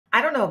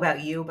I don't know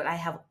about you, but I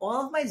have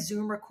all of my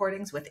Zoom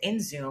recordings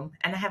within Zoom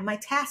and I have my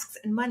tasks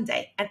in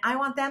Monday, and I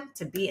want them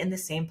to be in the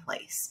same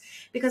place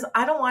because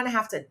I don't want to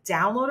have to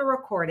download a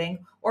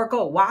recording or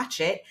go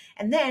watch it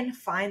and then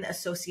find the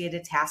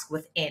associated task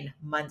within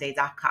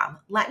monday.com.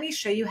 Let me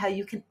show you how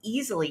you can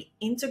easily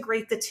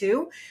integrate the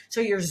two so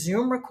your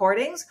Zoom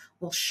recordings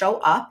will show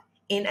up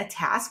in a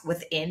task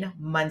within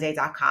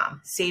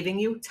monday.com, saving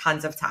you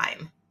tons of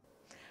time.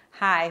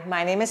 Hi,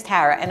 my name is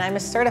Tara, and I'm a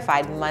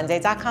certified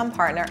monday.com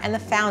partner and the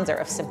founder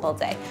of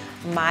Simpleday.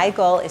 My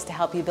goal is to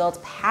help you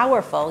build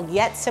powerful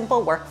yet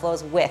simple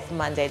workflows with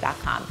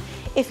monday.com.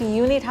 If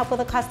you need help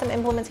with a custom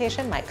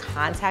implementation, my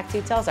contact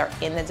details are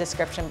in the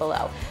description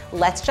below.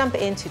 Let's jump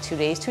into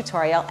today's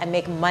tutorial and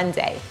make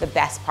Monday the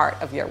best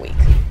part of your week.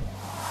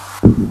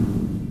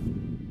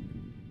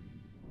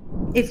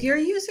 If you're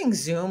using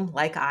Zoom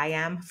like I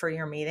am for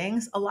your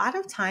meetings, a lot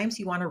of times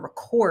you want to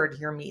record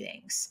your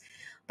meetings.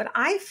 But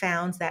I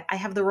found that I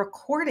have the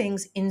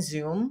recordings in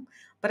Zoom,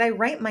 but I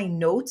write my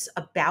notes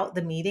about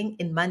the meeting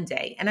in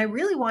Monday, and I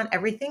really want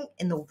everything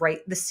in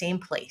the same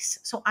place.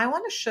 So I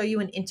want to show you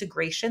an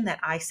integration that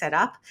I set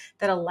up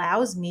that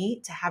allows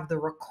me to have the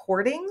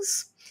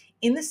recordings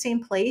in the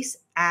same place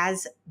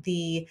as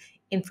the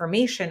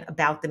information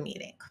about the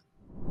meeting.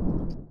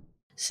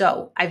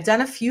 So I've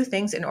done a few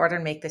things in order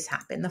to make this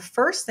happen. The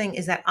first thing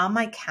is that on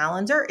my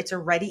calendar, it's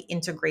already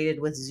integrated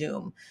with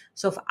Zoom.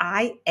 So if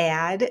I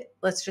add,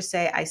 let's just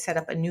say I set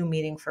up a new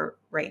meeting for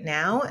right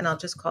now, and I'll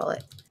just call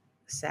it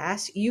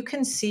SAS, you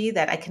can see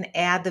that I can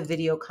add the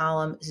video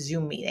column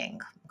Zoom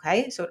meeting.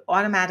 Okay, so it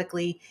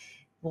automatically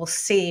will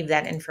save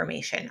that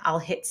information. I'll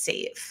hit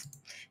save.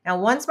 Now,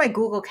 once my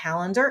Google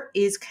Calendar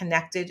is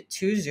connected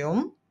to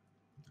Zoom,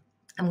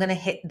 I'm going to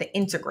hit the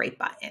integrate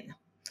button.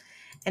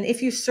 And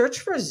if you search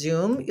for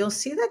Zoom, you'll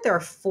see that there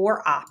are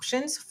 4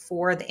 options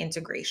for the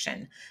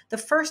integration. The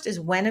first is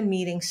when a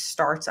meeting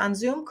starts on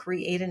Zoom,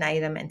 create an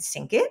item and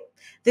sync it.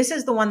 This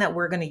is the one that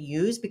we're going to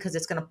use because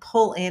it's going to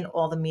pull in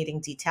all the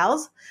meeting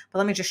details. But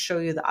let me just show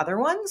you the other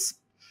ones.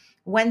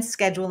 When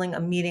scheduling a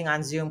meeting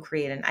on Zoom,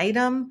 create an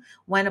item.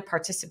 When a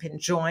participant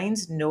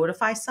joins,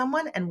 notify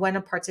someone. And when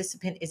a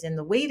participant is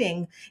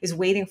waiting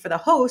for the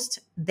host,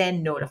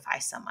 then notify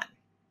someone.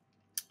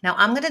 Now,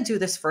 I'm going to do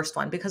this first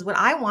one because what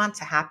I want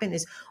to happen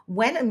is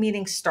when a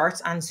meeting starts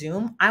on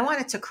Zoom, I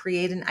want it to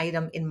create an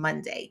item in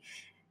Monday.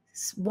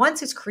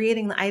 Once it's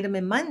creating the item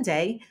in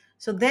Monday,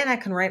 so then I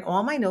can write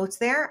all my notes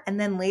there, and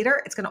then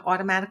later it's going to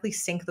automatically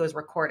sync those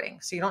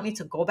recordings. So you don't need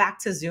to go back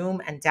to Zoom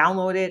and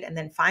download it and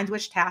then find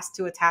which task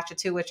to attach it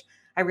to, which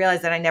I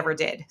realized that I never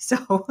did.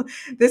 So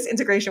this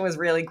integration was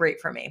really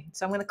great for me.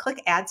 So I'm going to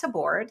click Add to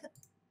Board,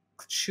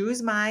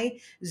 choose my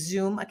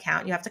Zoom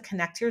account. You have to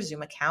connect to your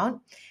Zoom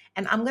account.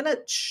 And I'm going to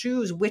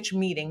choose which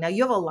meeting. Now,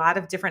 you have a lot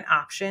of different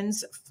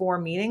options for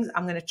meetings.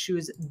 I'm going to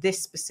choose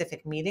this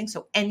specific meeting.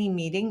 So any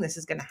meeting this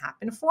is going to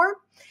happen for.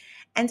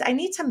 And I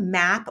need to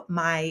map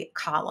my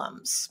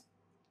columns.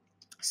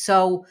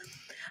 So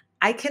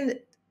I can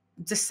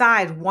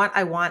decide what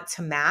I want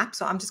to map.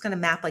 So I'm just going to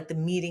map like the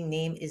meeting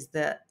name is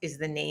the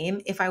name.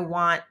 If I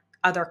want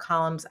other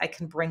columns, I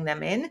can bring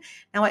them in.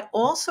 Now, I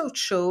also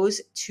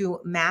chose to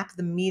map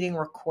the meeting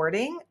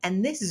recording,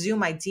 and this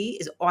Zoom ID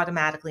is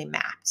automatically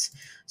mapped.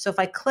 So if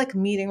I click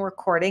meeting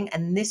recording,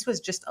 and this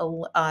was just a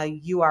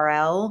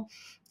URL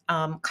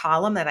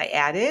column that I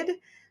added,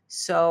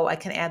 so I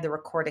can add the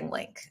recording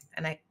link,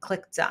 and I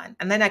click done.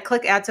 And then I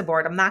click add to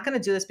board. I'm not going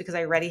to do this because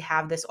I already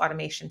have this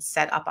automation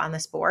set up on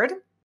this board.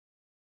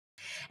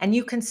 And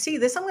you can see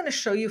this, I'm going to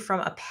show you from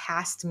a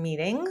past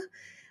meeting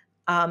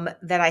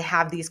that I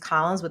have these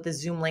columns with the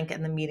Zoom link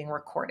and the meeting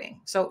recording.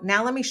 So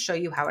now let me show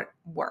you how it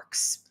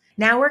works.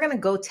 Now we're going to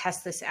go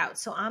test this out.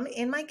 So I'm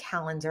in my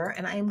calendar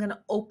and I am going to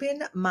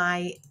open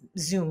my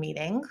Zoom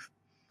meeting,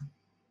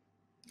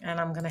 and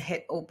I'm going to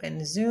hit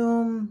open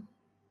Zoom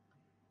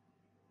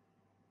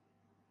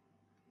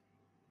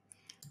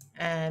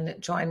and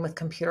join with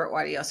computer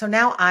audio. So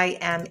now I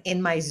am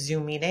in my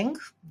Zoom meeting.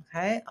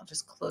 Okay, I'll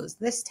just close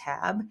this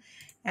tab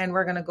and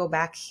we're going to go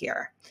back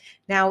here.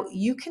 Now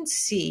you can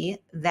see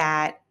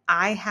that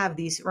I have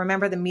these.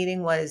 Remember, the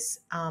meeting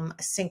was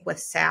sync with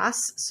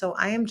SAS. So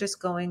I am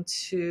just going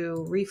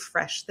to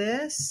refresh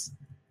this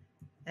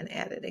and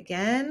add it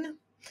again.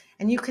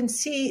 And you can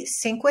see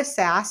sync with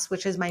SAS,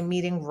 which is my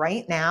meeting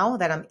right now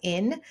that I'm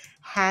in,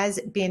 has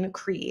been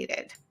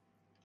created.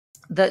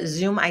 The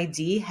Zoom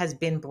ID has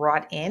been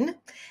brought in.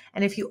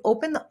 And if you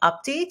open the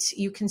updates,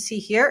 you can see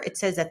here, it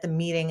says that the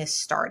meeting is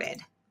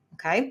started.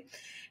 Okay.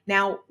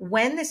 Now,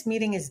 when this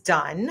meeting is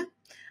done,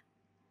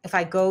 if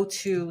I go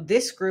to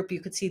this group,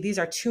 you could see these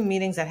are 2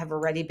 meetings that have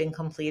already been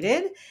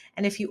completed.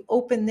 And if you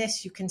open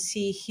this, you can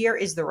see here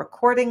is the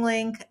recording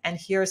link, and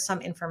here's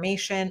some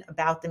information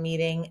about the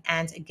meeting.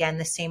 And again,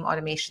 the same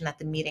automation that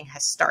the meeting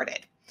has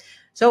started.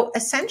 So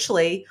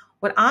essentially,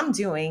 what I'm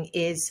doing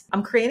is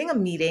I'm creating a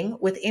meeting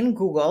within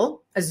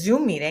Google, a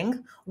Zoom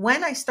meeting.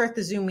 When I start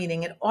the Zoom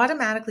meeting, it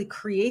automatically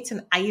creates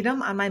an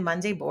item on my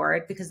Monday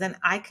board, because then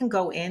I can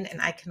go in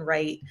and I can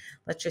write,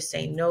 let's just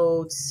say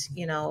notes,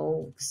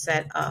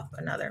 set up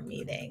another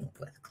meeting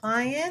with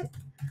client.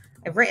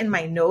 I've written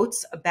my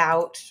notes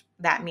about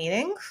that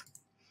meeting.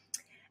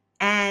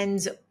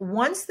 And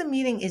once the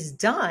meeting is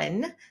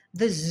done,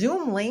 the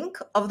Zoom link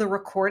of the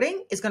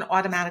recording is going to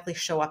automatically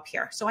show up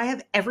here. So I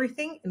have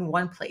everything in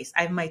one place.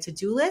 I have my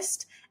to-do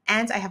list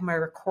and I have my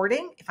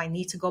recording if I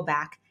need to go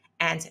back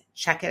and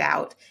check it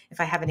out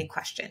if I have any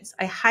questions.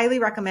 I highly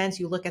recommend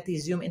you look at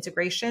these Zoom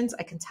integrations.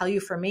 I can tell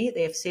you for me,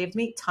 they have saved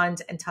me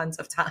tons and tons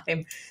of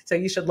time. So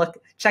you should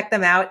check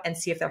them out and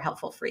see if they're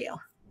helpful for you.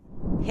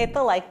 Hit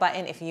the like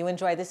button if you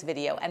enjoyed this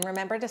video, and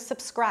remember to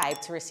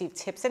subscribe to receive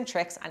tips and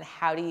tricks on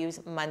how to use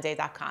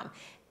monday.com.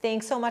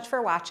 Thanks so much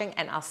for watching,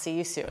 and I'll see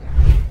you soon.